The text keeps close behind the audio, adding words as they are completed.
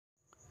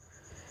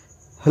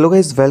Hello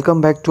guys,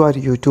 welcome back to our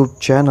YouTube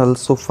channel.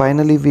 So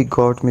finally we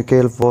got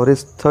Mikhail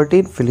Voris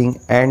 13 filling,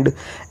 and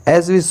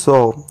as we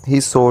saw he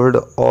sold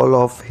all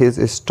of his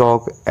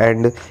stock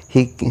and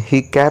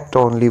he kept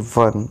only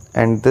one,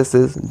 and this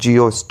is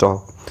GEO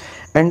stock.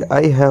 And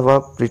I have a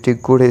pretty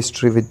good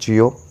history with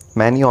GEO.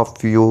 Many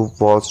of you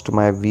watched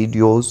my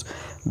videos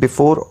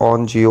before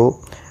on GEO.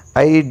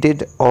 I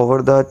did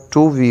over the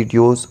two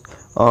videos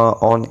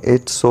on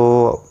it,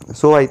 so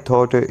I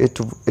thought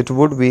it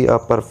would be a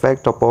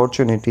perfect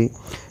opportunity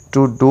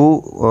to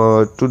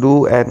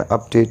do an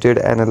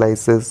updated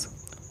analysis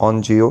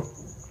on GEO.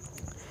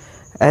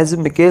 As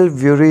Mikhail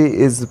Burry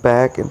is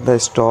back in the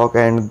stock,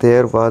 and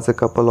there was a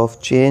couple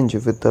of change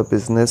with the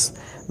business,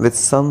 with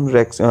some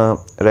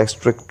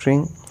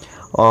restricting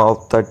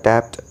of the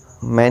debt,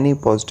 many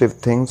positive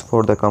things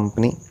for the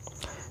company.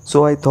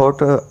 So I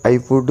thought I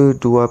would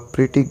do a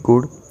pretty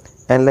good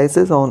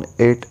analysis on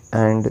it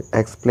and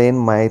explain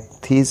my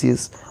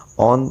thesis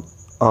on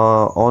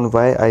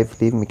why I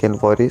believe Mikhail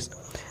Voris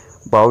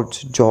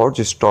about George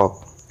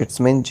stock. It's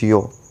mean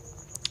GEO.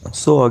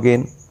 So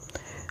again,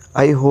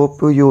 I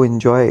hope you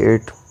enjoy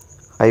it.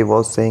 I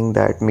was saying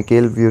that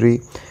Mikhail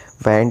Burry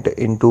went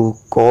into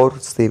Core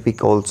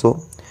Civic also,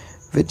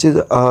 which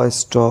is a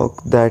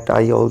stock that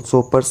I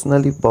also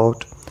personally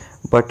bought,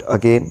 but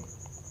again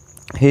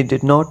he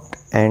did not,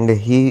 and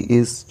he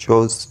is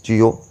chose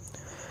GEO,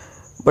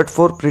 but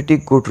for pretty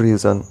good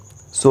reason.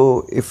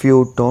 So if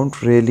you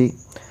don't really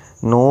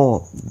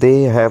know,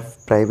 they have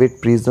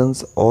private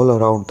prisons all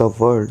around the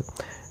world,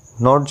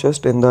 not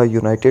just in the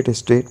United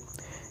States,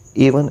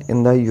 even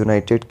in the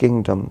United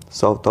Kingdom,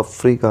 South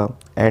Africa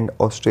and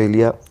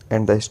Australia,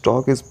 and the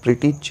stock is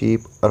pretty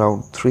cheap,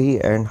 around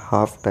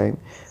 3.5 times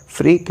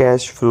free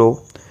cash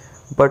flow.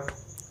 But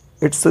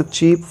it's a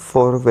cheap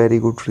for a very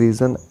good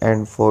reason,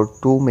 and for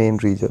two main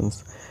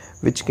reasons,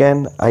 which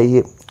can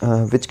I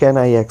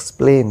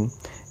explain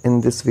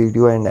in this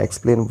video, and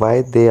explain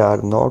why they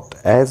are not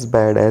as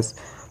bad as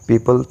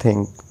people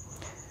think.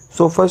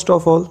 So first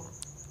of all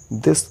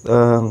is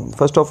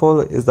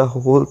the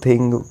whole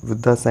thing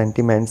with the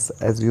sentiments.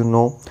 As you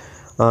know,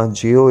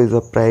 GEO is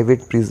a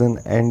private prison,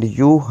 and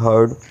you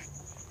heard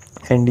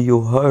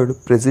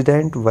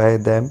president by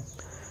them,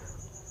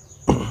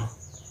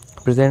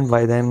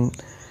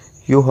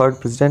 you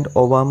heard President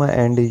Obama,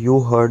 and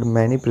you heard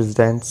many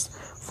presidents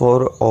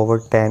for over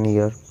 10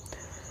 years.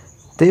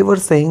 They were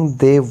saying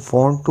they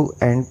want to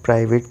end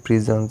private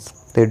prisons.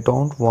 They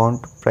don't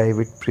want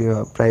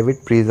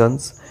private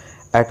prisons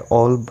at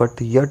all, but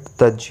yet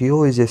the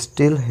GEO is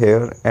still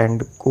here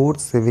and Core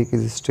Civic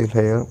is still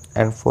here,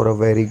 and for a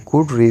very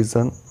good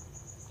reason.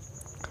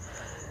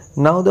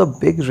 Now the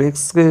big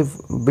risk with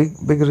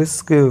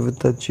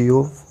the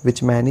GEO,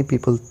 which many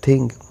people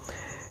think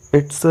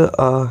it's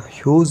a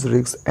huge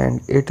risk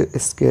and it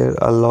scares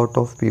a lot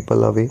of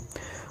people away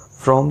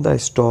from the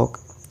stock,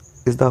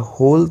 is the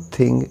whole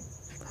thing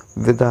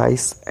with the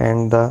ICE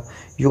and the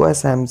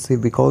USMC,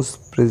 because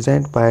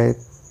President by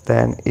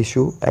then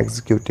issue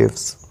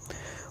executives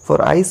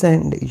for ICE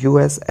and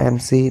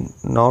USMC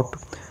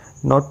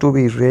not to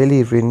be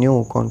really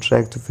renew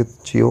contract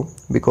with GEO,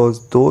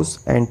 because those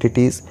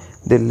entities,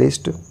 they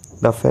list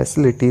the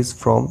facilities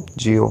from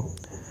GEO.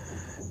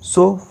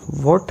 So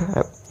what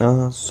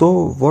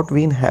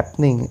been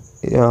happening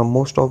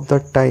most of the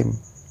time?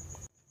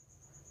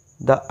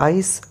 The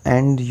ICE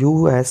and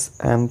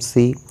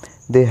USMC,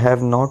 they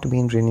have not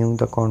been renewing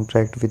the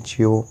contract with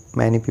GEO.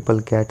 Many people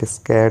get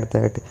scared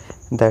that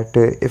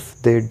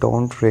if they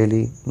don't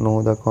really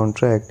know the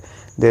contract,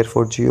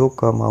 therefore GEO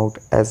come out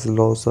as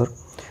loser,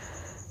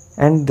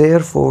 and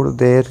therefore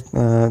their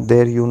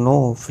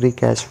free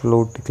cash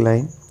flow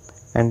decline,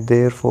 and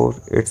therefore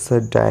it's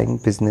a dying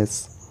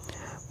business.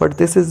 But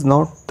this is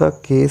not the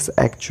case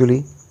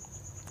actually.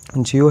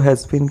 GEO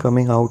has been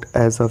coming out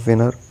as a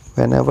winner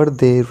whenever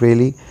they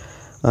really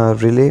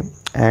relay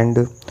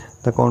and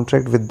the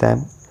contract with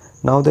them.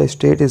 Now the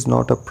state is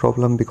not a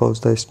problem,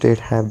 because the state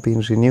have been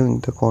renewing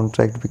the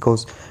contract,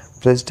 because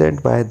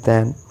president by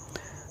then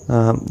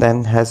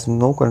has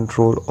no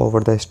control over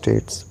the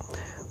states,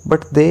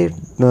 but they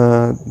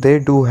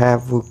do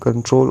have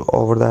control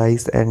over the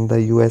ICE and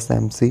the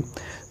USMC.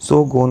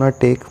 So gonna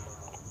take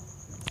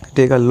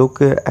a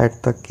look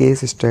at the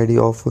case study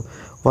of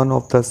one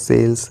of the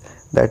sales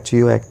that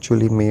GEO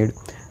actually made.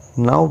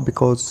 Now,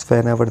 because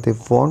whenever they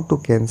want to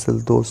cancel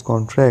those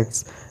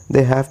contracts,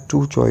 they have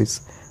two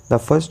choice. The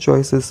first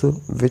choice is,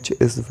 which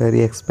is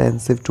very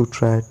expensive, to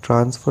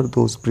transfer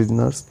those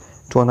prisoners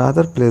to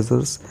another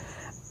places,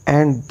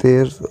 and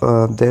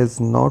there's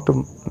not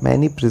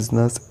many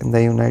prisoners in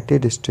the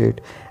United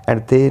States,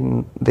 and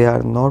they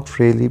are not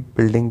really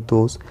building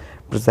those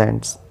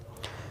prisons.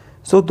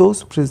 So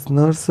those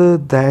prisoners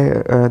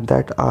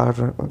that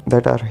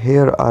are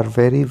here are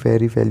very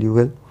very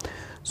valuable.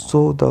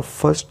 So the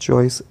first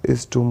choice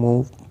is to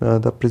move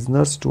the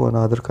prisoners to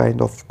another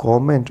kind of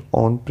government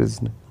owned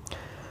prison.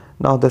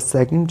 Now the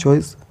second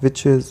choice,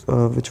 which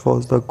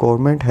was the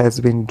government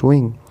has been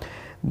doing,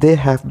 They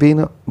have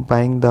been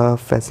buying the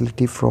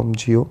facility from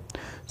GEO.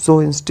 So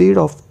instead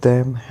of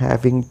them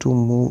having to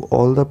move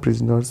all the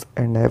prisoners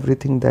and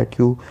everything that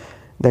you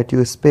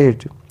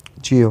spared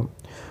GEO,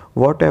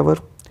 whatever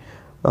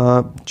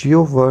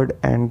GEO word,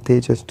 and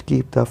they just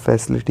keep the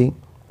facility,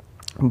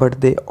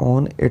 but they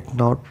own it,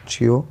 not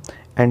GEO.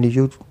 And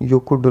you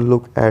could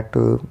look at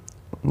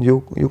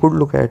you could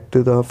look at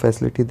the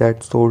facility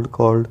that sold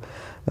called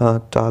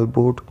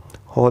Talbot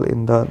Hall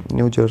in the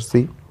New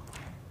Jersey,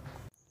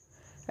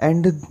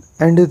 and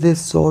they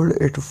sold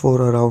it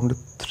for around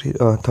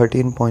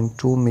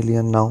 13.2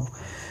 million. Now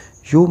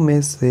you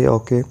may say,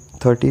 okay,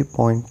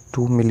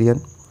 30.2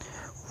 million,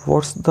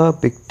 what's the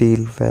big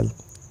deal? Well,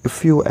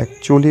 if you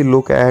actually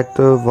look at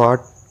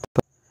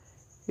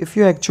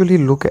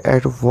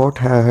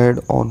what I had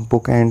on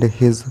book, and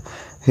this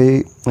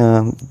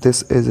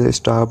is a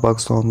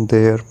Starbucks on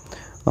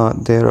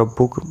their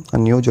book,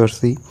 New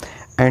Jersey,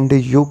 and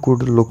you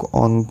could look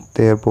on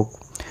their book,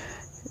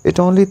 it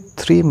only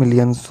 3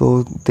 million.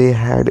 So they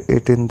had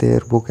it in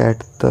their book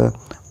at the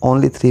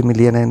only 3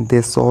 million, and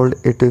they sold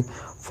it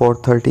for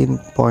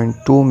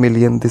 13.2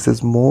 million. This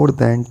is more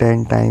than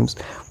 10 times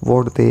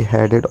what they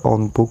had it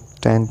on book,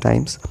 10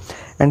 times.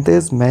 And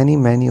there's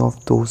many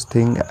of those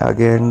things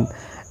again.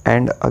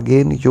 And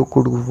again you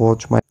could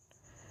watch my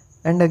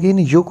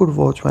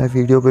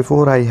video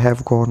before. I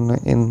have gone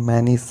in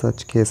many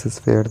such cases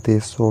where they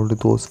sold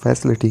those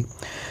facility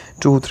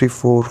 2, 3,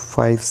 4,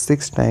 5,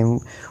 6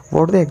 times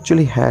what they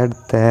actually had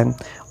then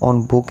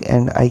on book.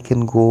 And I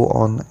can go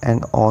on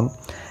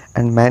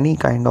and many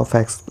kind of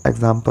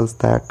examples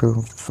that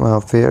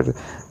where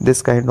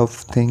this kind of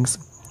things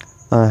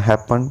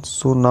happened.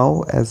 So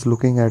now, as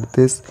looking at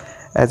this,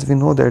 as we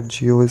know that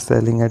GEO is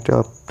selling at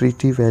a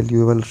pretty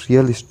valuable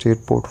real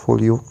estate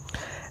portfolio,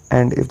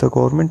 and if the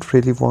government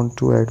really want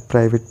to add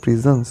private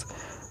prisons,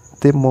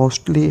 they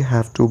mostly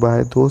have to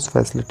buy those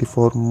facility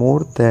for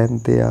more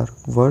than they are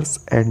worth.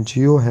 And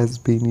GEO has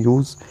been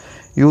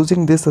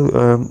using this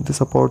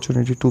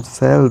opportunity to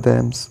sell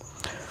them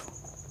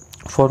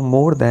for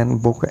more than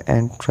book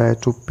and try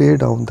to pay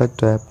down the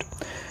debt,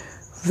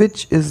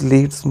 which is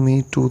leads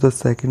me to the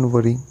second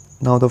worry.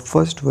 Now the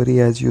first worry,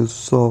 as you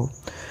saw,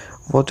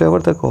 whatever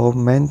the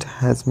government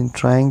has been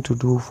trying to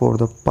do for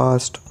the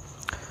past,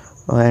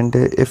 and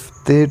if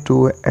they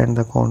do end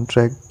the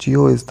contract,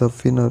 GEO is the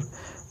winner,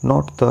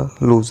 not the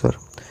loser.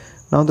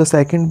 Now the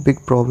second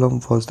big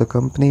problem was the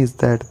company is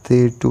that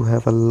they do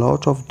have a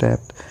lot of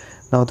debt.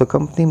 Now the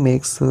company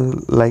makes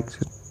like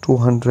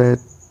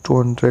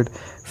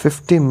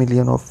 250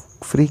 million of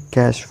free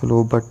cash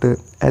flow, but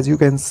as you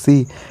can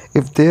see,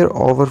 if they're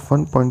over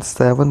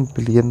 1.7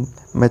 billion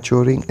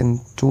maturing in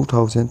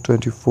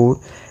 2024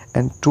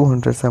 and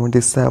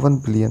 277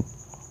 billion,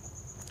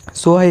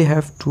 so I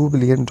have $2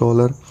 billion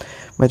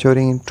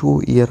maturing in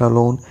 2 years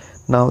alone.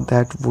 Now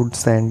that would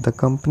send the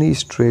company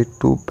straight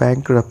to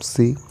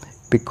bankruptcy,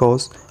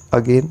 because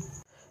again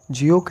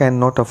GEO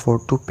cannot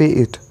afford to pay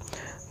it.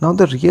 Now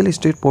the real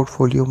estate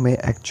portfolio may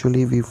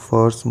actually be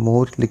worth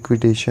more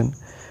liquidation,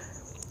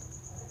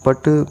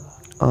 but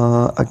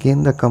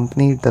again the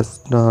company does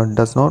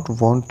not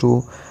want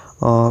to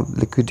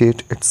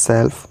liquidate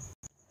itself.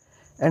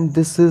 And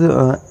this is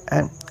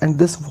and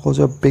this was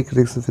a big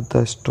risk with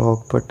the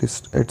stock, but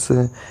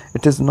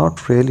it is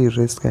not really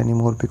risk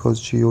anymore, because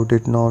GEO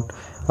did a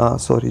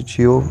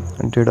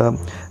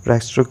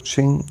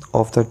restructuring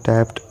of the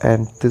debt,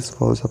 and this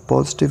was a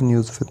positive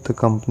news with the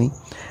company.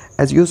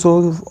 As you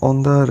saw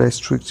on the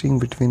restructuring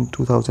between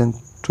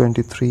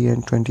 2023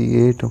 and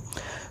 28,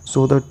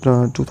 so that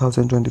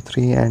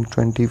 2023 and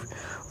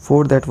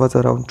 24, that was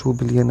around 2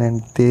 billion,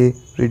 and they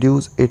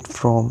reduced it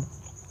from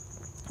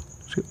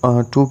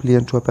 2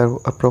 billion to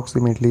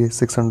approximately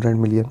 600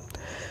 million.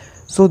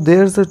 So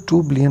there's a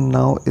 2 billion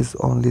now is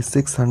only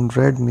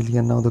 600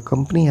 million. Now the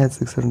company has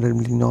 600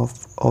 million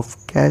of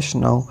cash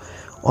now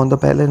on the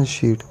balance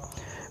sheet,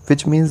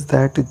 which means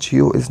that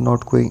GEO is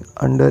not going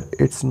under,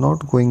 it's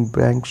not going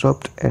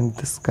bankrupt. And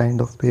this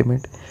kind of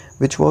payment,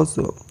 which was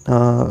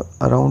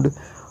around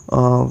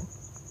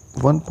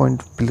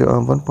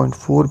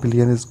 1.4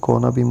 billion, is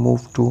gonna be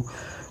moved to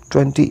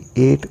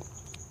 28,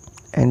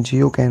 and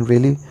GEO can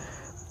really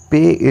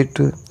pay it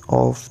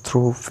off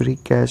through free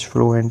cash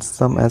flow and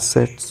some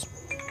assets.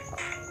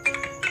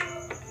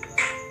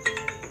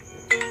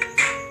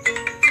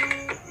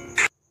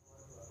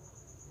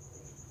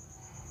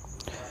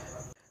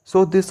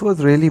 So this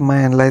was really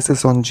my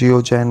analysis on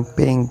GeoGen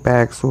paying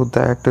back. So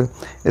that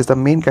is the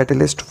main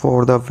catalyst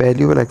for the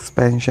valuable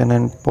expansion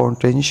and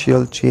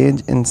potential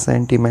change in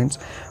sentiments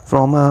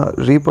from a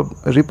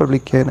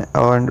Republican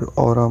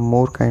or a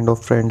more kind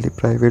of friendly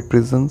private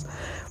prisons,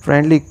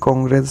 friendly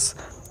Congress,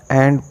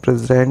 and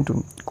President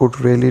could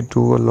really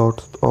do a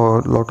lot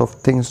of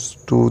things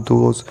to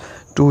those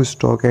two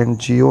stock. And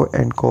GEO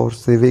and Core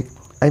Civic,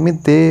 I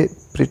mean, they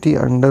pretty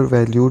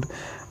undervalued,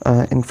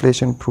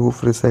 inflation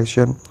proof,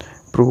 recession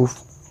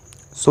proof.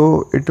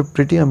 So it's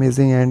pretty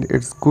amazing, and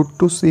it's good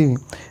to see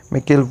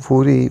Michael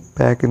Burry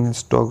back in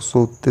stock.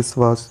 So this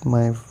was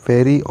my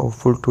very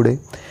awful today.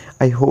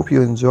 I hope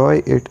you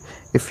enjoy it.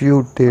 If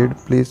you did,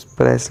 please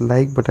press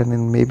like button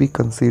and maybe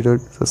consider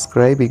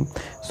subscribing.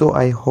 So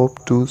I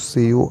hope to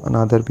see you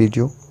another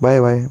video. Bye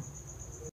bye.